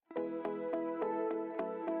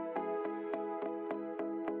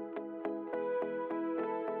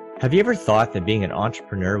Have you ever thought that being an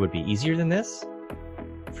entrepreneur would be easier than this?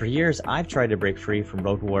 For years, I've tried to break free from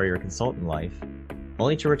road warrior consultant life,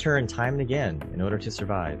 only to return time and again in order to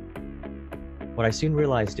survive. What I soon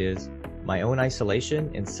realized is my own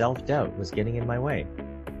isolation and self-doubt was getting in my way,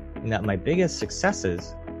 and that my biggest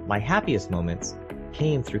successes, my happiest moments,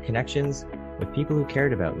 came through connections with people who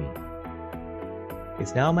cared about me.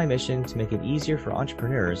 It's now my mission to make it easier for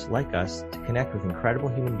entrepreneurs like us to connect with incredible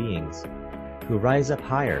human beings who rise up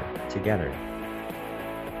higher together.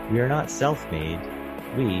 We are not self-made,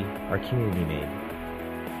 we are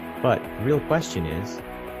community-made. But the real question is,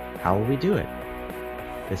 how will we do it?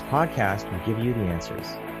 This podcast will give you the answers.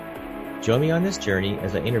 Join me on this journey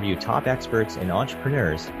as I interview top experts and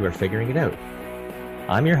entrepreneurs who are figuring it out.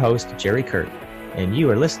 I'm your host, Jerry Kirk, and you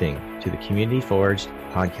are listening to the Community Forged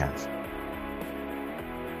podcast.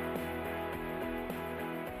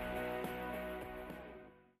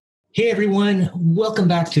 Hey everyone, welcome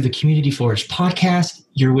back to the Community Forged podcast.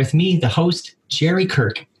 You're with me, the host, Jerry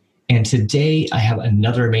Kirk, and today I have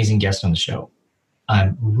another amazing guest on the show.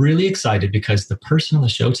 I'm really excited because the person on the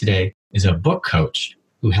show today is a book coach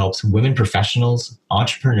who helps women professionals,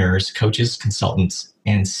 entrepreneurs, coaches, consultants,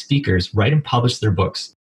 and speakers write and publish their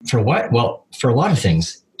books. For what? Well, for a lot of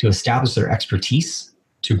things, to establish their expertise,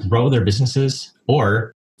 to grow their businesses,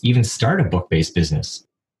 or even start a book-based business.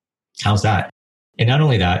 How's that? And not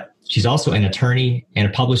only that, she's also an attorney and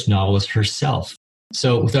a published novelist herself.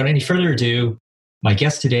 So without any further ado, my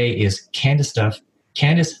guest today is Candace Duff.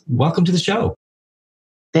 Candace, welcome to the show.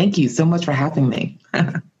 Thank you so much for having me.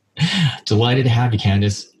 Delighted to have you,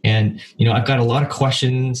 Candace. And, I've got a lot of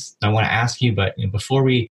questions I want to ask you, but before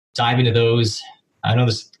we dive into those, I know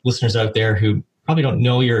there's listeners out there who probably don't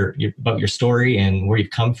know about your story and where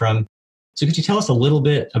you've come from. So could you tell us a little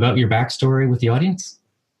bit about your backstory with the audience?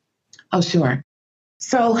 Oh, sure.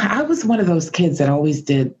 So I was one of those kids that always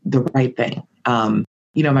did the right thing.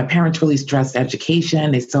 My parents really stressed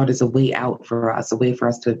education. They saw it as a way out for us, a way for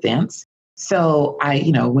us to advance. So I,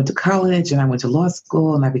 went to college and I went to law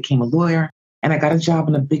school and I became a lawyer and I got a job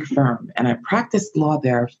in a big firm and I practiced law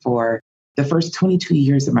there for the first 22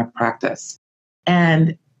 years of my practice.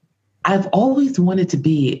 And I've always wanted to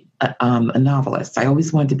be a novelist. I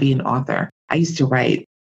always wanted to be an author. I used to write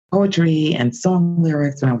poetry and song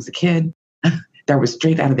lyrics when I was a kid. That was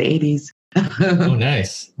straight out of the 80s. Oh,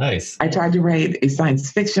 nice. I tried to write a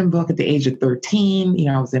science fiction book at the age of 13.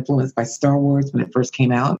 I was influenced by Star Wars when it first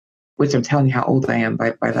came out, which I'm telling you how old I am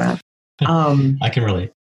by that. I can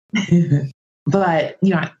relate. But,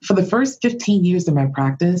 for the first 15 years of my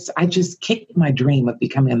practice, I just kicked my dream of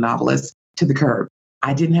becoming a novelist to the curb.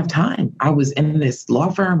 I didn't have time. I was in this law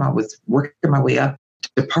firm. I was working my way up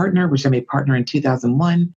to partner, which I made partner in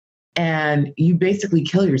 2001. And you basically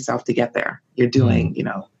kill yourself to get there. You're doing,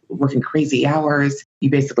 working crazy hours. You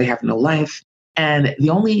basically have no life. And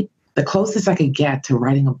the closest I could get to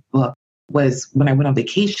writing a book was when I went on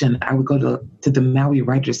vacation, I would go to the Maui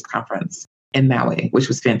Writers Conference in Maui, which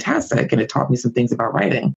was fantastic. And it taught me some things about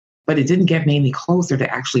writing, but it didn't get me any closer to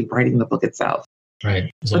actually writing the book itself. Right.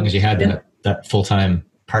 As long as you had that full-time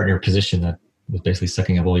partner position that was basically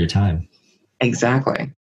sucking up all your time. Exactly.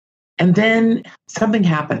 And then something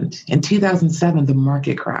happened. In 2007, the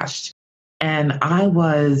market crashed. And I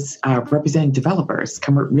was representing developers,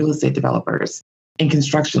 real estate developers in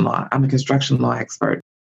construction law. I'm a construction law expert.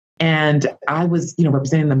 And I was,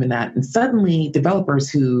 representing them in that. And suddenly developers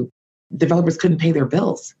couldn't pay their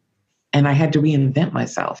bills. And I had to reinvent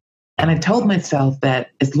myself. And I told myself that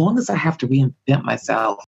as long as I have to reinvent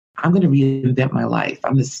myself, I'm going to reinvent my life.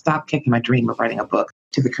 I'm going to stop kicking my dream of writing a book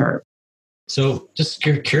to the curb. So just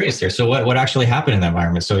curious there. So what actually happened in that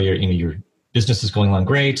environment? So your business is going along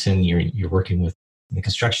great and you're working with the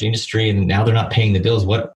construction industry and now they're not paying the bills.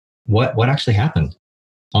 What actually happened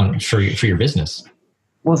for your business?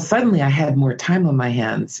 Well, suddenly I had more time on my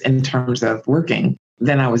hands in terms of working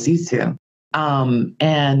than I was used to.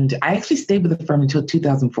 And I actually stayed with the firm until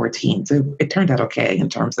 2014. So it turned out okay in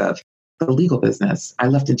terms of the legal business. I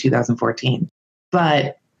left in 2014.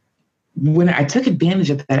 But when I took advantage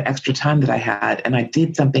of that extra time that I had, and I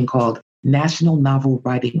did something called National Novel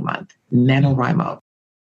Writing Month, NaNoWriMo.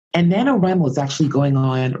 And NaNoWriMo is actually going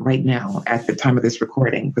on right now at the time of this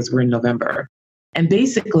recording because we're in November. And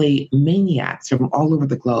basically, maniacs from all over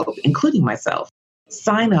the globe, including myself,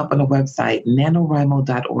 sign up on a website,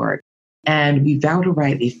 NaNoWriMo.org. And we vow to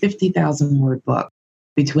write a 50,000-word book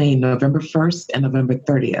between November 1st and November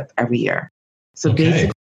 30th every year. So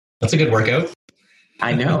basically, that's a good workout.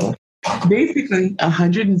 I know. Basically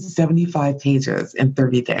 175 pages in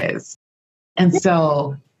 30 days. And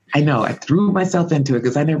so I know I threw myself into it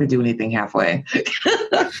because I never do anything halfway.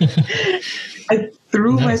 I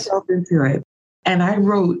threw Nice. myself into it. And I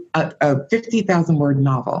wrote a 50,000 word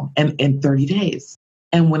novel in 30 days.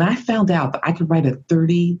 And when I found out that I could write a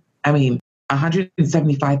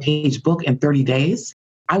 175 page book in 30 days,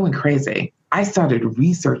 I went crazy. I started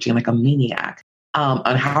researching like a maniac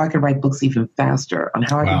on how I could write books even faster, on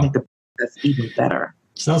how I could Wow. make the process even better.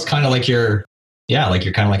 Sounds kind of like you're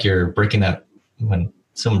kind of like you're breaking that when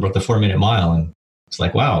someone broke the 4-minute mile, and it's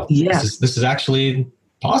like, wow, Yes. this is actually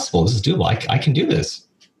possible. This is doable. I can do this.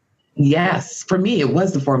 Yes. For me, it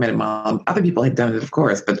was the 4-minute mile. Other people had done it, of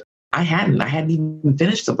course, but I hadn't even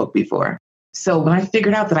finished the book before. So when I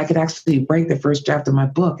figured out that I could actually break the first draft of my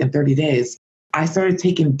book in 30 days, I started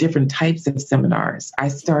taking different types of seminars. I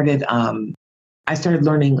started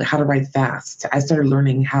learning how to write fast. I started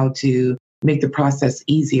learning how to make the process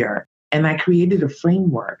easier. And I created a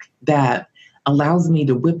framework that allows me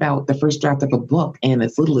to whip out the first draft of a book in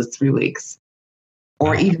as little as 3 weeks,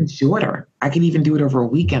 or even shorter. I can even do it over a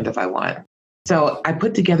weekend if I want. So I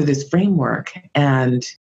put together this framework, and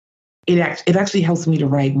it actually helps me to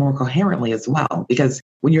write more coherently as well, because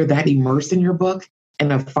when you're that immersed in your book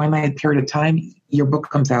in a finite period of time, your book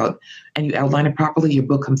comes out, and you outline it properly, your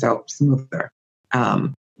book comes out smoother.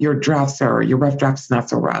 Your rough drafts not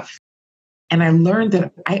so rough. And I learned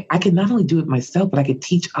that I could not only do it myself, but I could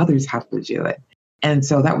teach others how to do it. And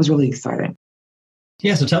so that was really exciting.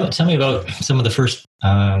 Yeah. So tell me about some of the first,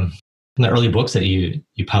 the early books that you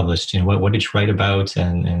published. What did you write about,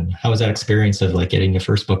 and how was that experience of like getting your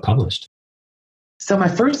first book published? So my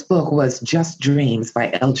first book was Just Dreams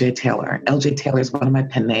by L.J. Taylor. L.J. Taylor is one of my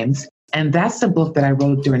pen names. And that's the book that I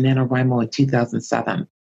wrote during NaNoWriMo in 2007.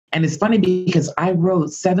 And it's funny because I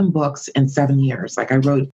wrote 7 books in 7 years. Like I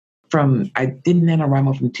did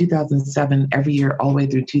NaNoWriMo from 2007 every year all the way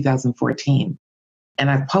through 2014.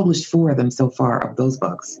 And I've published 4 of them so far of those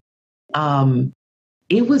books.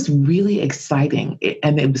 It was really exciting,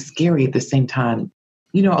 and it was scary at the same time.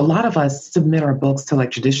 A lot of us submit our books to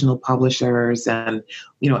like traditional publishers and,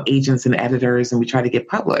 agents and editors, and we try to get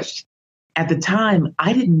published. At the time,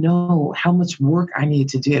 I didn't know how much work I needed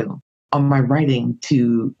to do on my writing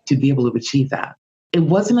to be able to achieve that. It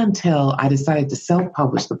wasn't until I decided to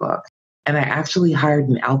self-publish the book, and I actually hired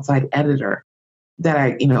an outside editor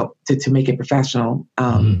that to make it professional,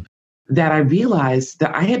 that I realized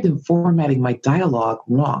that I had been formatting my dialogue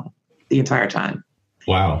wrong the entire time.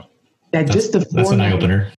 Wow. That's an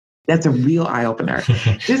eye-opener. That's a real eye-opener.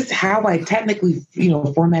 Just how I technically,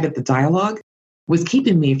 formatted the dialogue was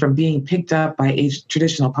keeping me from being picked up by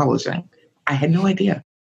traditional publishing. I had no idea.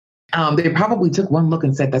 They probably took one look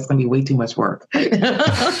and said, that's going to be way too much work.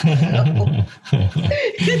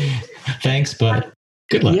 Thanks, but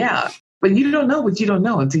good luck. Yeah. But you don't know what you don't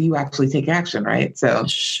know until you actually take action, right? So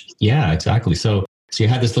yeah, exactly. So you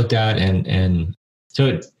had this looked at, and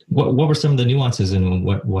so what were some of the nuances, and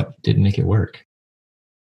what didn't make it work?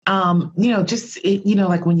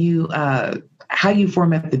 Like when you how you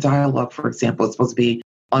format the dialogue, for example, it's supposed to be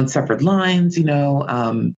on separate lines.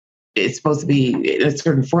 It's supposed to be in a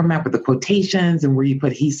certain format with the quotations and where you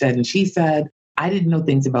put he said and she said. I didn't know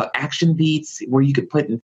things about action beats where you can put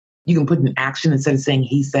an action instead of saying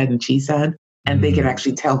he said and she said, and they could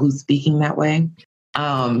actually tell who's speaking that way.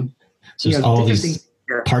 So all these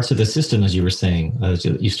parts of the system, as you were saying,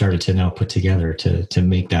 you started to now put together to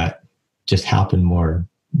make that just happen more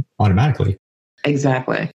automatically.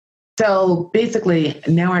 Exactly. So basically,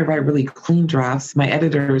 now I write really clean drafts. My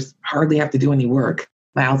editors hardly have to do any work,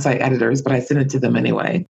 my outside editors, but I send it to them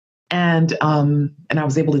anyway. And I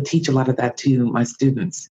was able to teach a lot of that to my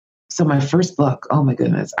students. So my first book, oh my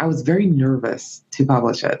goodness, I was very nervous to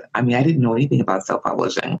publish it. I mean, I didn't know anything about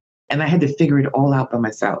self-publishing, and I had to figure it all out by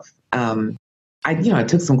myself. I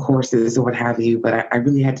took some courses or what have you, but I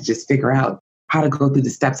really had to just figure out how to go through the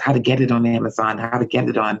steps, how to get it on Amazon, how to get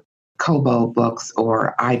it on Kobo Books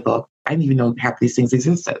or iBook. I didn't even know half these things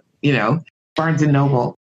existed, Barnes and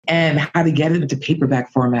Noble, and how to get it into paperback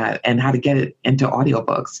format and how to get it into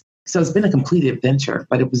audiobooks. So it's been a complete adventure,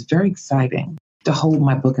 but it was very exciting to hold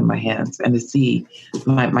my book in my hands and to see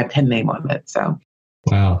my pen name on it. So,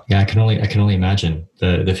 wow, yeah, I can only imagine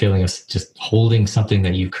the feeling of just holding something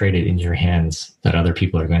that you've created in your hands that other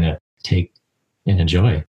people are going to take and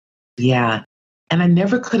enjoy. Yeah, and I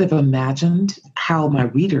never could have imagined how my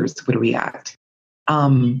readers would react.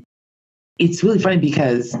 It's really funny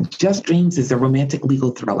because Just Dreams is a romantic legal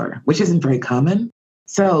thriller, which isn't very common.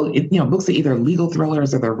 So, books are either legal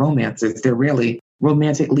thrillers or they're romances. They're really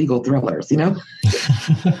romantic legal thrillers, So,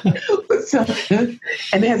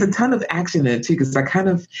 and it has a ton of action in it too, because I kind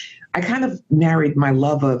of married my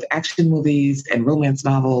love of action movies and romance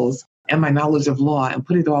novels and my knowledge of law and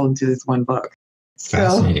put it all into this one book.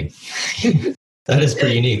 Fascinating. That is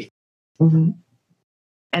pretty unique. Mm-hmm.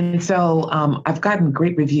 And so I've gotten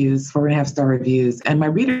great reviews, 4.5-star reviews, and my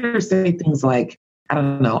readers say things like, I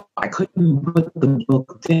don't know, I couldn't put the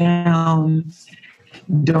book down.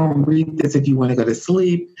 Don't read this if you want to go to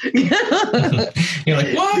sleep. You're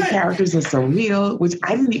like, what? The characters are so real, which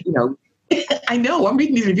I didn't even know. I know, I'm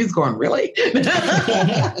reading these reviews going, really?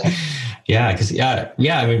 Yeah, because I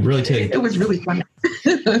mean, really, too. It was really fun.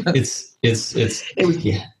 It was.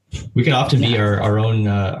 Yeah. We can often be our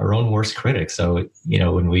own worst critic. So,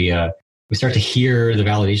 when we start to hear the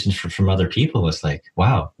validations from other people, it's like,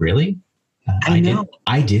 wow, really?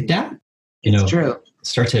 I did that. It's true.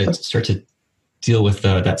 Start to deal with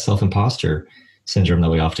that self-imposter syndrome that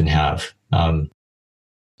we often have. And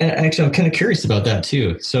actually, I'm kind of curious about that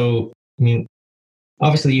too. So, I mean,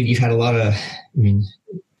 obviously, you've had a lot of. I mean,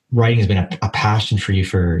 writing has been a passion for you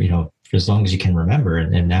for as long as you can remember,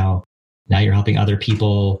 and now you're helping other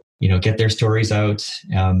people, get their stories out,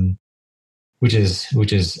 which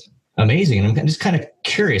is amazing. And I'm just kind of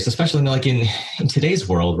curious, especially like in today's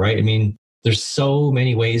world, right? I mean, there's so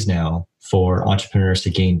many ways now for entrepreneurs to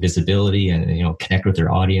gain visibility and connect with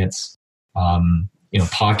their audience.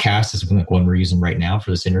 Podcasts is like one we're using right now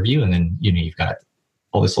for this interview, and then you've got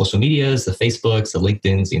all the social medias, the Facebooks, the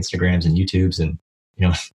LinkedIns, the Instagrams, and YouTubes, and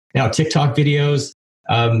now TikTok videos.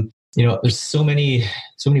 There's so many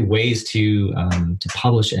ways to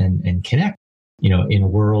publish and connect, in a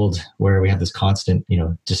world where we have this constant,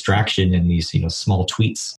 distraction and these, small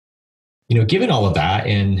tweets. Given all of that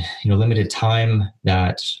and, limited time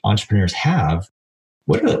that entrepreneurs have,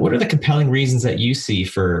 what are the compelling reasons that you see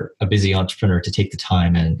for a busy entrepreneur to take the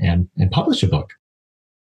time and publish a book?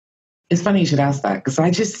 It's funny you should ask that, because I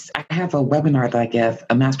have a webinar that I give,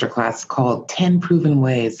 a masterclass called 10 Proven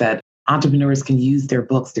Ways That Entrepreneurs Can Use Their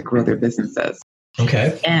Books to Grow Their Businesses.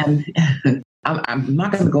 Okay. And I'm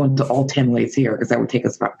not going to go into all 10 ways here, because that would take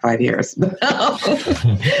us about 5 years.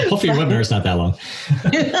 Hopefully your webinar is not that long.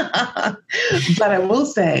 But I will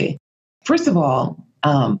say, first of all,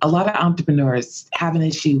 a lot of entrepreneurs have an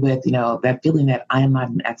issue with, that feeling that I am not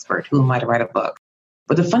an expert. Who am I to write a book?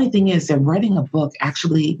 But the funny thing is that writing a book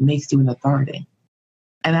actually makes you an authority.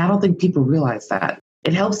 And I don't think people realize that.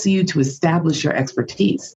 It helps you to establish your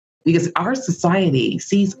expertise, because our society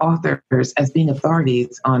sees authors as being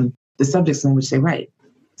authorities on the subjects in which they write.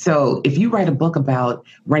 So if you write a book about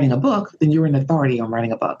writing a book, then you're an authority on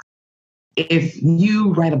writing a book. If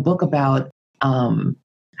you write a book about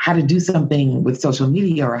how to do something with social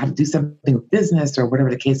media or how to do something with business or whatever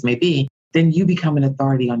the case may be, then you become an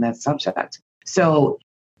authority on that subject. So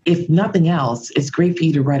if nothing else, it's great for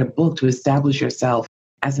you to write a book to establish yourself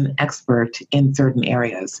as an expert in certain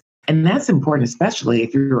areas. And that's important, especially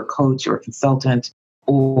if you're a coach or a consultant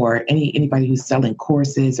or anybody who's selling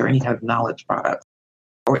courses or any kind of knowledge product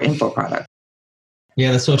or info product.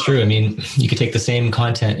 Yeah, that's so true. I mean, you could take the same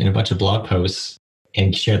content in a bunch of blog posts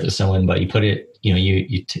and share it with someone, but you put it,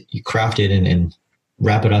 you craft it and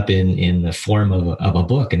wrap it up in the form of a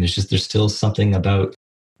book. And there's still something about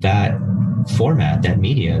that format, that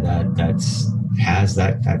media that has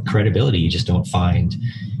that credibility you just don't find,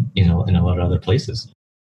 in a lot of other places.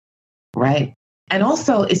 Right. And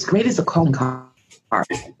also it's great as a calling card.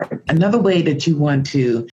 Another way that you want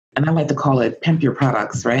to, and I like to call it pimp your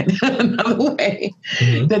products, right? Another way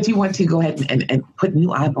that you want to go ahead and put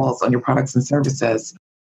new eyeballs on your products and services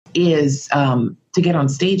is to get on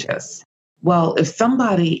stages. Well, if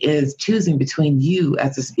somebody is choosing between you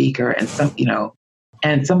as a speaker and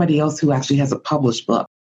and somebody else who actually has a published book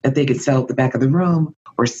that they could sell at the back of the room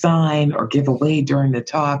or sign or give away during the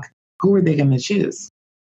talk, who are they going to choose?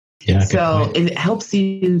 Yeah, so it helps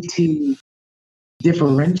you to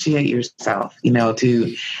differentiate yourself,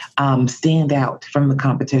 to stand out from the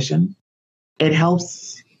competition. It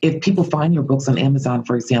helps if people find your books on Amazon,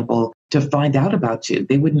 for example, to find out about you.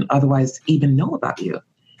 They wouldn't otherwise even know about you,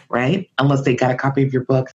 right? Unless they got a copy of your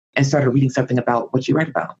book and started reading something about what you write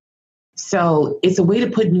about. So it's a way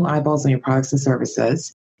to put new eyeballs on your products and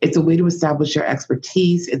services. It's a way to establish your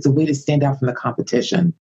expertise. It's a way to stand out from the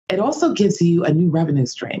competition. It also gives you a new revenue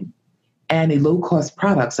stream and a low-cost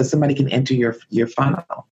product so somebody can enter your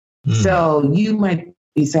funnel. So you might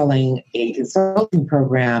be selling a consulting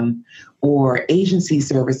program or agency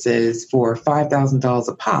services for $5,000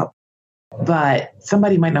 a pop, but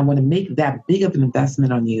somebody might not want to make that big of an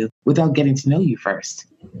investment on you without getting to know you first.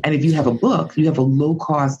 And if you have a book, you have a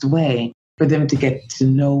low-cost way for them to get to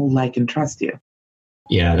know, like, and trust you.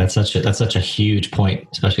 Yeah, that's such a huge point,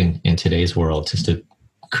 especially in today's world, just to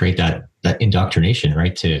create that indoctrination,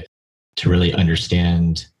 right? To really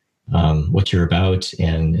understand what you're about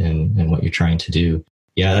and what you're trying to do.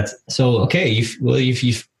 Yeah, that's so okay.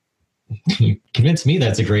 You've you convinced me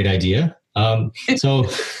that's a great idea. So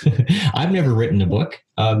I've never written a book.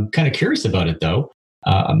 I'm kind of curious about it though.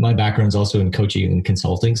 My background's also in coaching and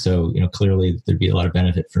consulting. So, clearly there'd be a lot of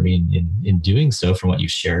benefit for me in doing so from what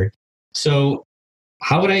you've shared. So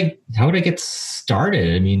how would I get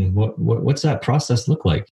started? I mean, what's that process look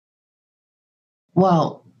like?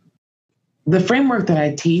 Well, the framework that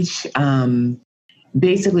I teach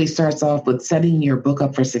basically starts off with setting your book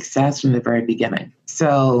up for success from the very beginning.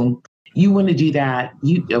 So you want to do that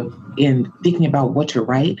in thinking about what to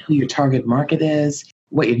write, who your target market is,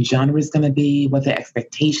 what your genre is going to be, what the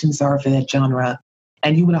expectations are for that genre.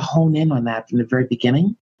 And you want to hone in on that from the very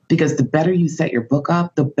beginning, because the better you set your book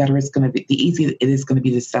up, the better it's going to be, the easier it is going to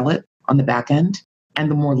be to sell it on the back end,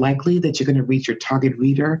 and the more likely that you're going to reach your target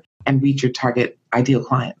reader and reach your target ideal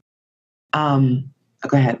client. Go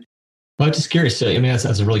ahead. Well, I'm just curious. So, I mean,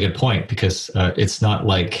 that's a really good point, because it's not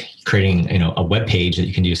like creating, a web page that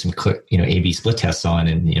you can do some quick, A/B split tests on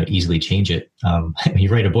and, easily change it. When you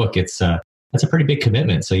write a book, that's a pretty big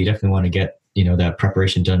commitment. So you definitely want to get, that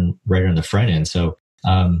preparation done right on the front end. So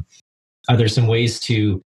are there some ways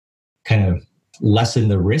to kind of lessen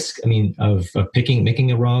the risk, of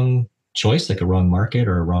making a wrong choice, like a wrong market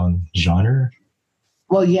or a wrong genre?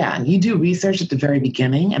 Well, yeah, you do research at the very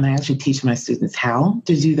beginning, and I actually teach my students how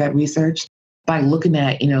to do that research by looking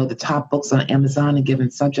at, the top books on Amazon and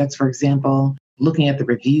given subjects, for example, looking at the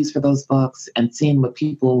reviews for those books and seeing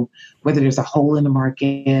whether there's a hole in the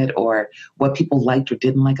market or what people liked or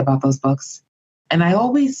didn't like about those books. And I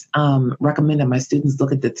always recommend that my students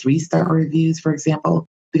look at the 3-star reviews, for example,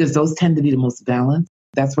 because those tend to be the most balanced.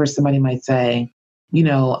 That's where somebody might say,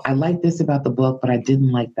 I like this about the book, but I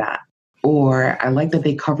didn't like that. Or I like that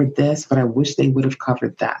they covered this, but I wish they would have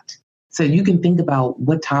covered that. So you can think about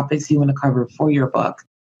what topics you want to cover for your book,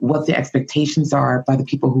 what the expectations are by the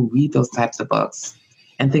people who read those types of books,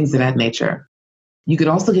 and things of that nature. You could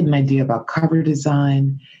also get an idea about cover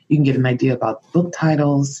design. You can get an idea about book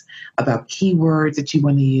titles, about keywords that you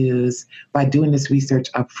want to use by doing this research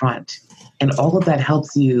up front. And all of that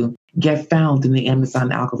helps you get found in the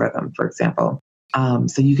Amazon algorithm, for example.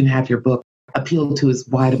 So you can have your book appeal to as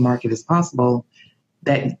wide a market as possible,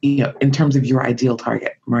 that in terms of your ideal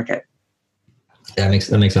target market. That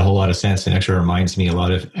makes a whole lot of sense, and actually reminds me a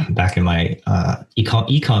lot of back in my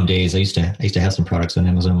ecom days. I used to have some products on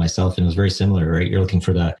Amazon myself, and it was very similar. Right, you're looking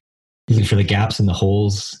for the gaps and the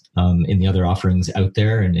holes in the other offerings out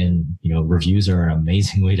there, and reviews are an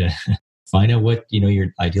amazing way to find out what your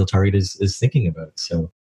ideal target is thinking about.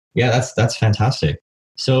 So yeah, that's fantastic.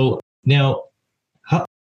 So now,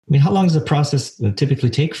 how long does the process typically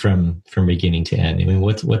take from beginning to end? I mean,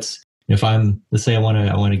 what's if let's say I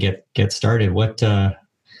want to get started, what am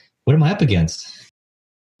I up against?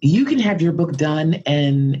 You can have your book done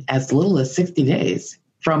in as little as 60 days,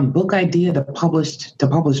 from book idea to published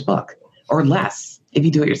book, or less if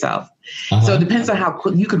you do it yourself. Uh-huh. So it depends on how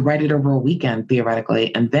quick. You could write it over a weekend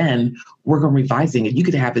theoretically, and then work on revising it. You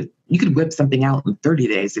could whip something out in 30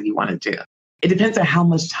 days if you wanted to. It depends on how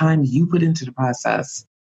much time you put into the process,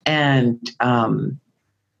 and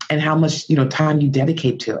how much time you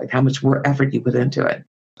dedicate to it, how much more effort you put into it.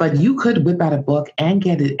 But you could whip out a book and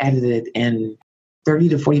get it edited in 30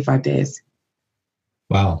 to 45 days.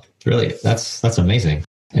 Wow, really? That's amazing.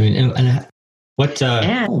 I mean, and what?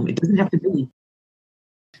 And it doesn't have to be.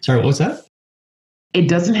 Sorry, what was that? It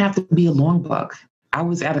doesn't have to be a long book. I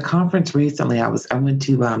was at a conference recently. I went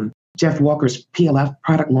to Jeff Walker's PLF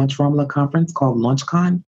Product Launch Formula conference called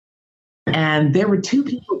LaunchCon. And there were 2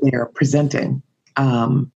 people there presenting.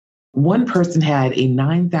 One person had a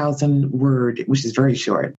 9,000 word, which is very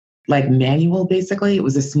short, like manual, basically. It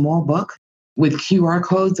was a small book with QR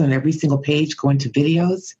codes on every single page going to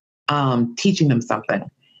videos, teaching them something.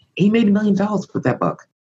 He made $1 million with that book.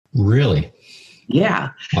 Really?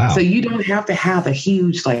 Yeah. Wow. So you don't have to have a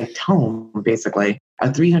huge tome, basically, a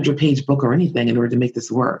 300-page book or anything in order to make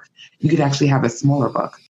this work. You could actually have a smaller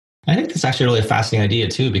book. I think that's actually really a fascinating idea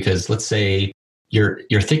too, because let's say you're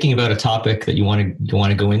thinking about a topic that you want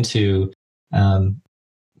to go into,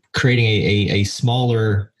 creating a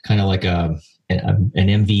smaller kind of like an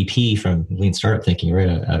MVP from lean startup thinking, right?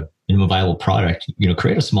 A minimum viable product.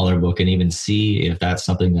 Create a smaller book and even see if that's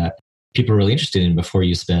something that people are really interested in before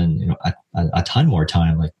you spend a ton more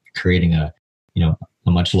time like creating a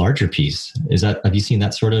much larger piece. Have you seen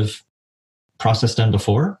that sort of process done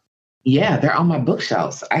before? Yeah, they're on my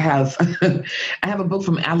bookshelves. I have a book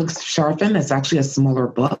from Alex Sharfin that's actually a smaller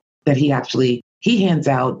book that he hands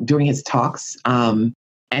out during his talks, and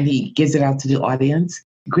he gives it out to the audience.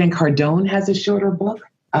 Grant Cardone has a shorter book.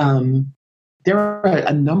 There are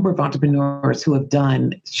a number of entrepreneurs who have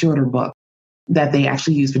done shorter books. that they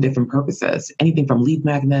actually use for different purposes. Anything from lead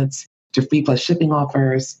magnets to free plus shipping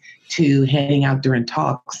offers to handing out during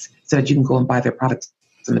talks so that you can go and buy their products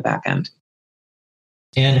in the back end.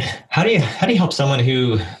 And how do you help someone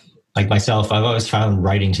who, like myself, I've always found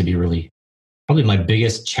writing to be really probably my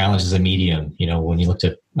biggest challenge as a medium. When I look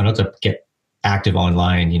to get active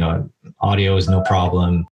online, audio is no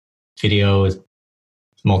problem, video is,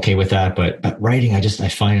 I'm okay with that, but writing, I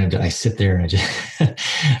find I sit there and I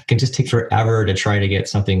just can just take forever to try to get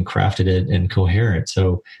something crafted and coherent.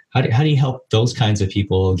 So how do you help those kinds of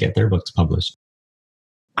people get their books published?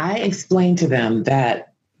 I explain to them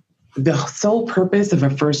that the sole purpose of a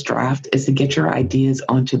first draft is to get your ideas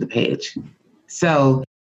onto the page. So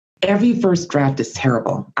every first draft is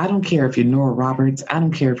terrible. I don't care if you're Nora Roberts. I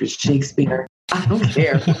don't care if you're Shakespeare. I don't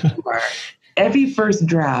care who you are. Every first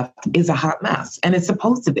draft is a hot mess, and it's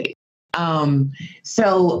supposed to be.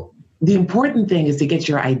 So the important thing is to get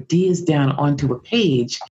your ideas down onto a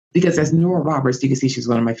page, because as Nora Roberts, you can see she's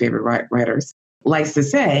one of my favorite writers, likes to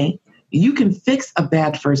say, you can fix a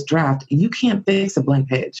bad first draft. You can't fix a blank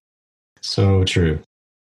page. So true.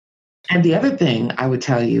 And the other thing I would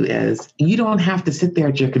tell you is you don't have to sit there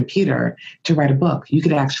at your computer to write a book. You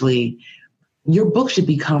could actually, your book should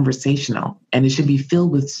be conversational and it should be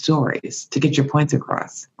filled with stories to get your points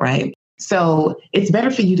across, right? So it's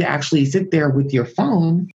better for you to actually sit there with your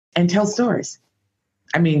phone and tell stories.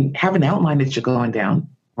 I mean, have an outline that you're going down,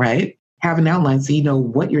 right? Have an outline so you know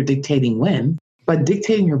what you're dictating when. But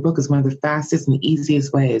dictating your book is one of the fastest and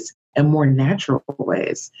easiest ways and more natural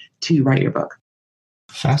ways to write your book.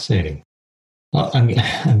 Fascinating. Well,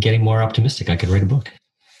 I'm getting more optimistic. I could write a book.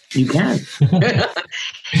 You can.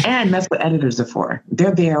 And that's what editors are for.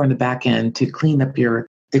 They're there on the back end to clean up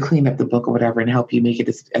the book or whatever and help you make it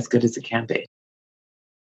as good as it can be.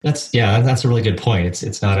 That's a really good point.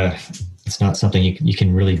 It's not something you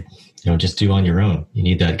can really just do on your own. You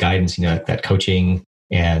need that guidance, that coaching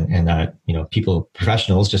and that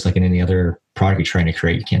professionals, just like in any other product you're trying to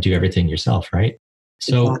create. You can't do everything yourself, right?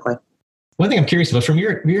 So exactly. One thing I'm curious about from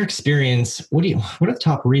your experience, what are the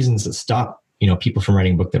top reasons that stop people from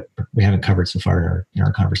writing a book that we haven't covered so far in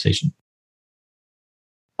our conversation?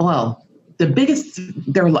 Well,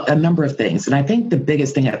 there are a number of things. And I think the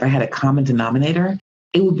biggest thing, if I had a common denominator,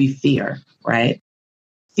 it would be fear, right?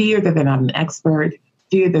 Fear that they're not an expert,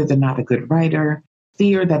 fear that they're not a good writer,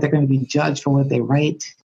 fear that they're going to be judged for what they write.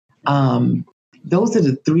 Those are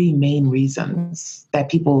the three main reasons that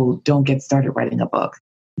people don't get started writing a book.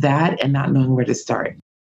 That and not knowing where to start.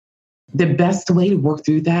 The best way to work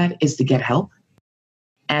through that is to get help.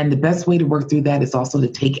 And the best way to work through that is also to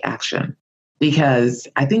take action. Because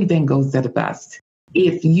I think Van Gogh said it best.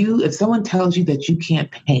 If someone tells you that you can't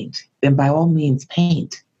paint, then by all means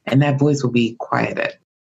paint, and that voice will be quieted.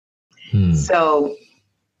 So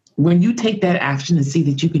when you take that action and see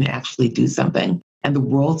that you can actually do something, and the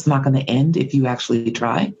world's not going to end if you actually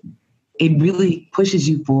try, it really pushes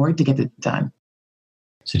you forward to get it done.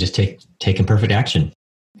 So just take imperfect action.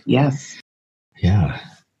 Yes. Yeah.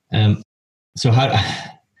 So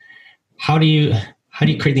how do you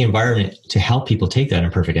create the environment to help people take that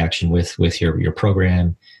imperfect action with your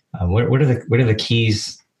program? What are the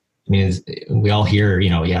keys? I mean, we all hear,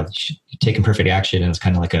 you take imperfect action, and it's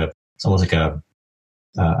kind of like it's almost like a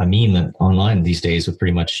meme online these days with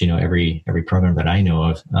pretty much every program that I know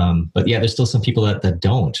of. But yeah, there's still some people that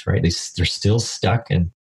don't, right? They're still stuck.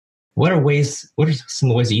 And what are some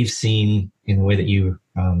of the ways that you've seen in the way that you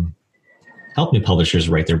help new publishers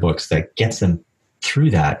write their books that gets them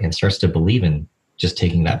through that and starts to believe in just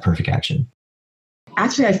taking that perfect action?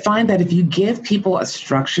 Actually, I find that if you give people a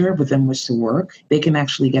structure within which to work, they can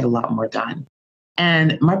actually get a lot more done.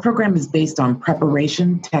 And my program is based on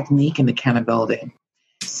preparation, technique, and accountability.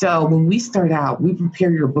 So when we start out, we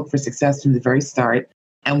prepare your book for success from the very start,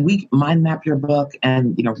 and we mind map your book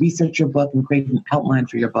and research your book and create an outline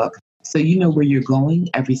for your book so you know where you're going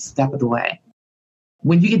every step of the way.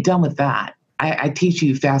 When you get done with that, I teach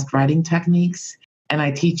you fast writing techniques, and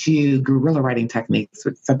I teach you guerrilla writing techniques,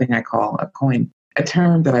 which is something I call a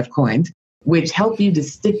term that I've coined, which help you to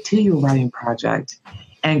stick to your writing project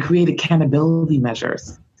and create accountability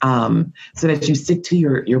measures so that you stick to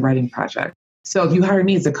your writing project. So if you hire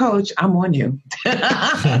me as a coach, I'm on you.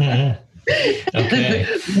 Okay.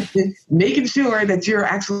 Making sure that you're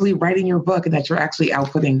actually writing your book and that you're actually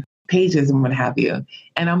outputting pages and what have you.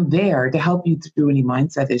 And I'm there to help you through any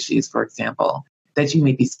mindset issues, for example, that you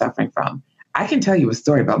may be suffering from. I can tell you a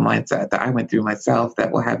story about mindset that I went through myself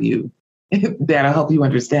that will that'll help you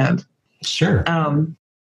understand. Sure.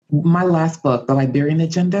 My last book, The Liberian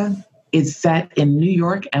Agenda, is set in New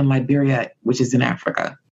York and Liberia, which is in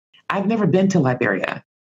Africa. I've never been to Liberia,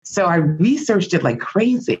 So I researched it like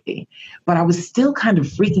crazy, but I was still kind of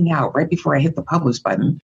freaking out right before I hit the publish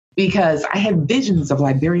button because I had visions of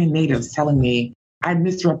Liberian natives telling me I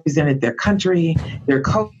misrepresented their country, their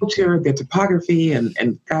culture, their topography,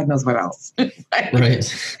 and God knows what else.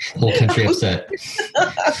 Right. Whole country upset.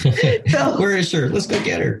 So, where is her? Let's go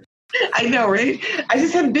get her. I know, right? I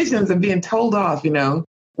just had visions of being told off, When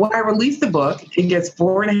I release the book, it gets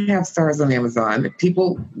 4.5 stars on Amazon.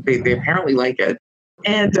 People, they apparently like it.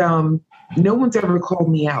 And no one's ever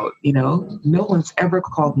called me out, No one's ever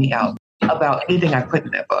called me out about anything I put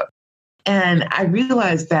in that book. And I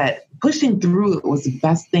realized that pushing through it was the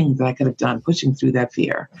best thing that I could have done, pushing through that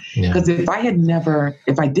fear. Because if I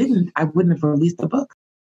didn't, I wouldn't have released the book.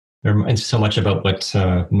 It reminds so much about what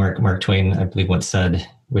Mark Twain, I believe, once said,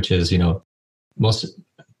 which is,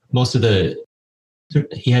 most of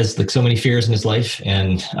he has like so many fears in his life,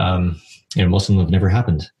 and most of them have never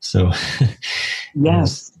happened. So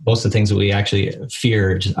yes, most of the things that we actually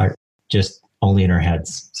fear are just only in our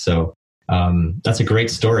heads. So that's a great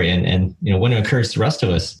story, and want to encourage the rest of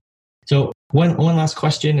us. So one last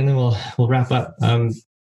question, and then we'll wrap up.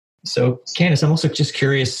 So Candace, I'm also just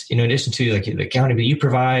curious, in addition to like the accountability you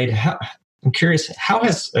provide, I'm curious, how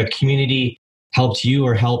has a community helped you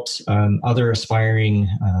or helped other aspiring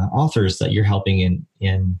authors that you're helping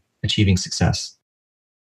in achieving success?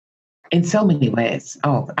 In so many ways.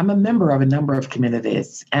 I'm a member of a number of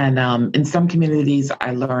communities. And in some communities,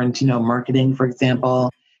 I learned, marketing, for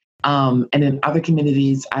example. And in other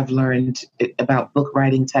communities, I've learned about book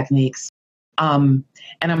writing techniques. And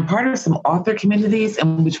I'm part of some author communities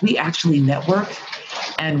in which we actually network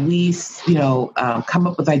and we, come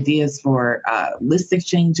up with ideas for list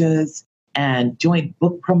exchanges and joint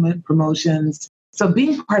book promotions. So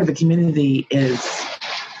being part of a community is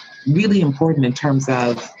really important in terms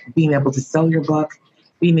of being able to sell your book,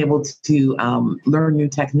 being able to learn new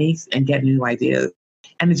techniques and get new ideas,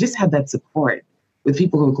 and to just have that support with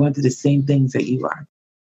people who are going through the same things that you are.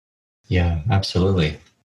 Yeah, absolutely.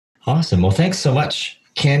 Awesome. Well, thanks so much,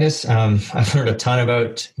 Candace. I've learned a ton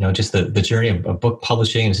about, just the journey of book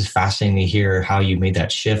publishing. It's just fascinating to hear how you made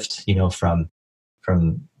that shift, from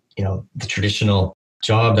the traditional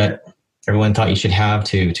job that everyone thought you should have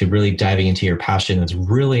to really diving into your passion. It's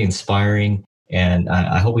really inspiring. And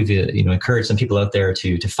I hope we've, encouraged some people out there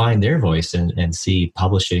to find their voice and see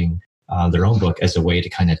publishing their own book as a way to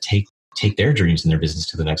kind of take their dreams and their business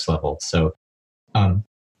to the next level. So,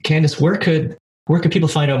 Candace, where could people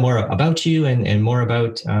find out more about you and more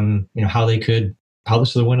about, how they could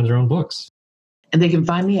publish one of their own books? And they can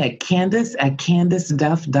find me at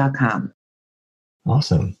CandaceDuff.com.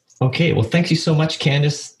 Awesome. Okay. Well, thank you so much,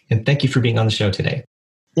 Candace. And thank you for being on the show today.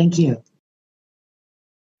 Thank you.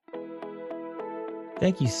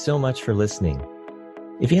 Thank you so much for listening.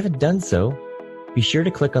 If you haven't done so, be sure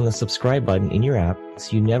to click on the subscribe button in your app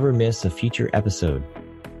so you never miss a future episode.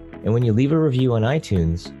 And when you leave a review on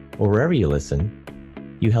iTunes or wherever you listen,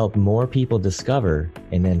 you help more people discover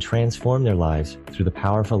and then transform their lives through the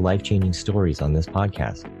powerful life-changing stories on this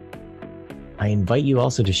podcast. I invite you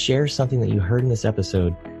also to share something that you heard in this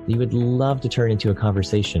episode that you would love to turn into a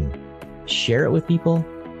conversation. Share it with people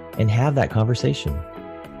and have that conversation.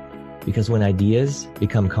 Because when ideas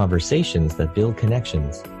become conversations that build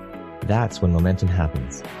connections, that's when momentum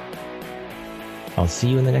happens. I'll see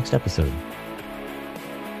you in the next episode.